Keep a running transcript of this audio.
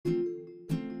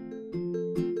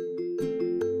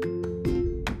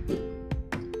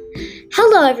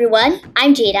Hello everyone,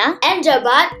 I'm Jada and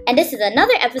Jabat, and this is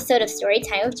another episode of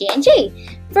Storytime with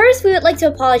J&J. First, we would like to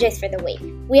apologize for the wait.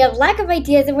 We have lack of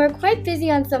ideas and we're quite busy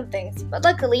on some things, but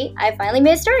luckily, I finally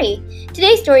made a story.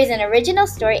 Today's story is an original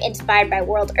story inspired by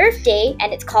World Earth Day,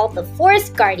 and it's called The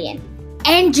Forest Guardian.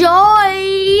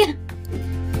 Enjoy!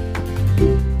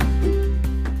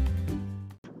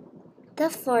 The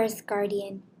Forest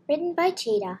Guardian, written by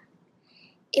Jada.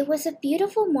 It was a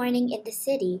beautiful morning in the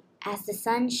city, as the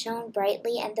sun shone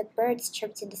brightly and the birds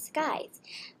chirped in the skies.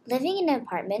 Living in an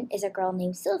apartment is a girl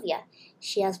named Sylvia.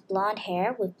 She has blonde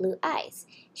hair with blue eyes.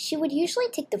 She would usually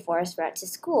take the forest route to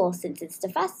school since it's the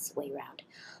fastest way round.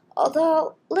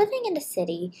 Although living in the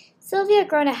city, Sylvia had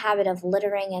grown a habit of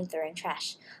littering and throwing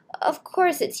trash. Of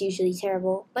course, it's usually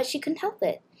terrible, but she couldn't help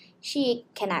it. She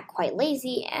can act quite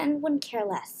lazy and wouldn't care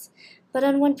less. But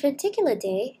on one particular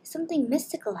day, something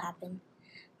mystical happened.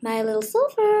 "My little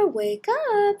Silver, wake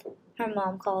up," her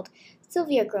mom called.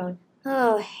 Sylvia groaned.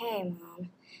 "Oh, hey, Mom."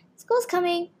 "School's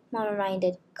coming," Mom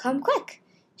reminded. "Come quick."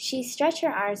 She stretched her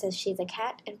arms as she's a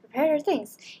cat and prepared her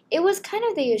things. It was kind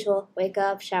of the usual: wake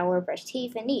up, shower, brush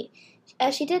teeth, and eat.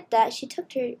 As she did that, she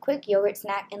took her quick yogurt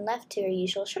snack and left to her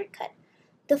usual shortcut.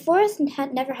 The forest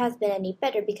never has been any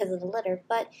better because of the litter,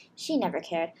 but she never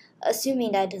cared,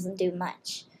 assuming that it doesn't do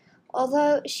much.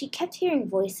 Although she kept hearing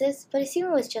voices, but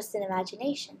assumed it was just an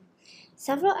imagination.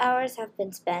 Several hours have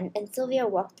been spent, and Sylvia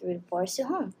walked through the forest to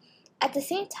home. At the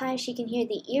same time, she can hear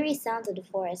the eerie sounds of the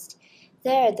forest.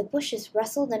 There, the bushes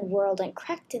rustled and whirled and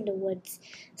cracked in the woods.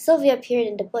 Sylvia peered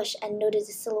in the bush and noticed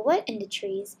a silhouette in the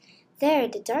trees. There,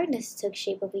 the darkness took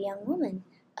shape of a young woman,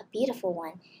 a beautiful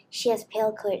one. She has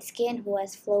pale-colored skin who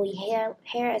has flowy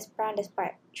hair as brown as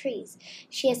bark trees.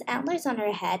 She has antlers on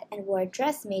her head and wore a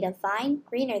dress made of vine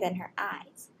greener than her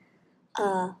eyes.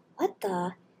 What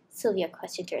the? Sylvia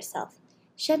questioned herself.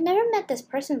 She had never met this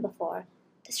person before.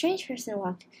 The strange person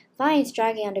walked, vines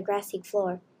dragging on the grassy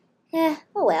floor. Oh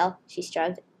well, she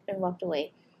shrugged and walked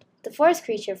away. The forest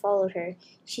creature followed her.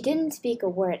 She didn't speak a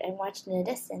word and watched in the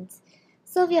distance.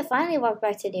 Sylvia finally walked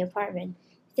back to the apartment.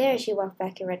 There she walked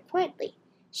back and read quietly.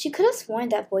 She could have sworn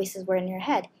that voices were in her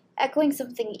head, echoing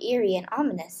something eerie and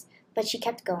ominous, but she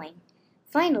kept going.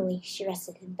 Finally, she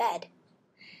rested in bed.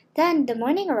 Then the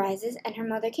morning arises and her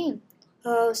mother came.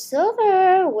 "Oh,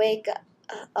 Silver, wake up."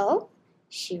 Oh?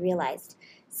 She realized.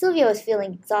 Sylvia was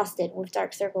feeling exhausted with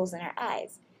dark circles in her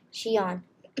eyes. She yawned.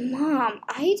 "Mom,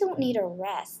 I don't need a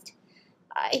rest."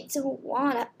 "I don't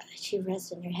wanna," she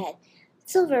rested in her head.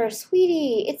 "Silver,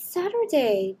 sweetie, it's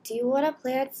Saturday. Do you want to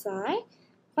play outside?"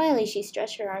 Finally, she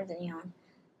stretched her arms and yawned.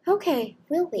 "Okay,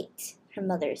 we'll wait," her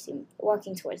mother assumed,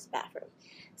 walking towards the bathroom.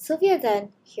 Sylvia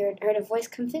then heard a voice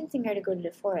convincing her to go to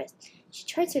the forest. She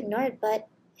tried to ignore it, but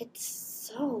it's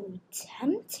so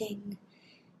tempting.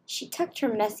 She tucked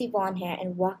her messy blonde hair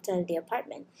and walked out of the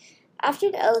apartment. After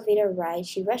the elevator ride,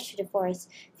 she rushed to the forest,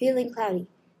 feeling cloudy.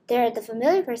 There, the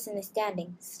familiar person is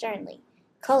standing, sternly,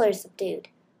 color subdued.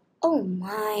 "Oh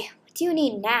my, what do you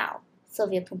need now?"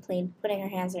 Sylvia complained, putting her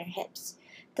hands on her hips.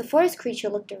 The forest creature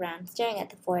looked around, staring at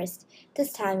the forest.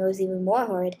 This time it was even more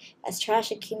horrid, as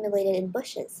trash accumulated in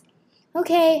bushes.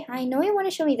 "Okay, I know you want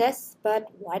to show me this,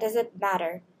 but why does it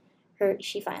matter?"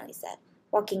 She finally said,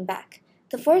 walking back.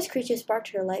 The forest creature sparked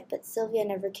her light, but Sylvia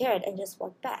never cared and just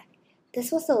walked back.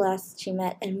 This was the last she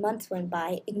met, and months went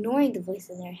by, ignoring the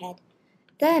voices in her head.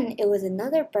 Then it was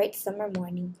another bright summer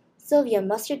morning. Sylvia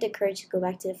mustered the courage to go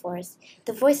back to the forest.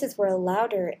 The voices were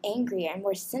louder, angrier, and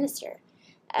more sinister.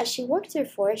 As she walked through the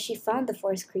forest, she found the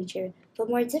forest creature, but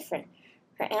more different.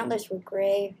 Her antlers were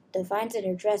gray, the vines in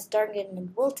her dress darkened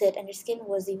and wilted, and her skin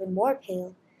was even more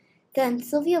pale. Then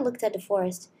Sylvia looked at the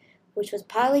forest, which was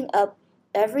piling up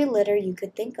every litter you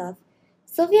could think of.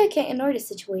 Sylvia can't ignore the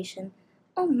situation.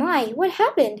 "Oh my, what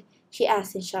happened?" she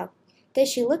asked in shock. Then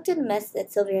she looked at the mess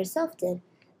that Sylvia herself did.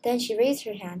 Then she raised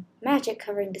her hand, magic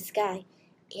covering the sky.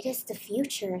 "It is the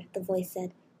future," the voice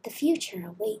said. "The future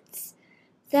awaits."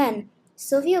 Then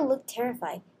Sylvia looked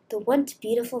terrified. The once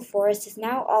beautiful forest is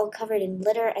now all covered in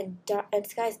litter and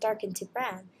skies darkened to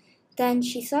brown. Then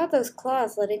she saw those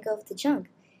claws letting go of the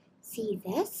junk. "See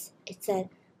this?" it said.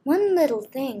 "One little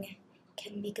thing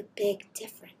can make a big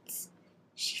difference."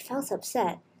 She felt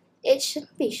upset. It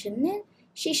shouldn't be, shouldn't it?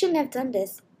 She shouldn't have done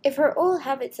this. If her old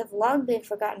habits have long been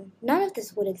forgotten, none of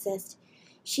this would exist.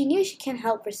 She knew she can't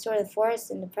help restore the forest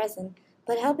in the present,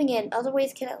 but helping it in other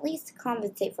ways can at least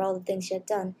compensate for all the things she had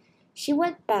done. She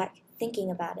went back, thinking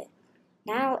about it.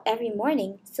 Now, every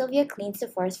morning, Sylvia cleans the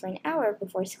forest for an hour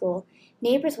before school.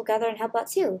 Neighbors will gather and help out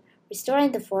too,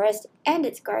 restoring the forest and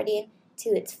its guardian to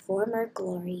its former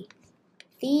glory.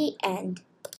 The end.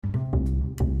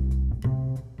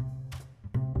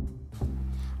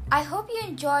 I hope you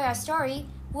enjoy our story.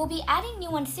 We'll be adding new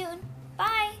ones soon.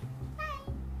 Bye!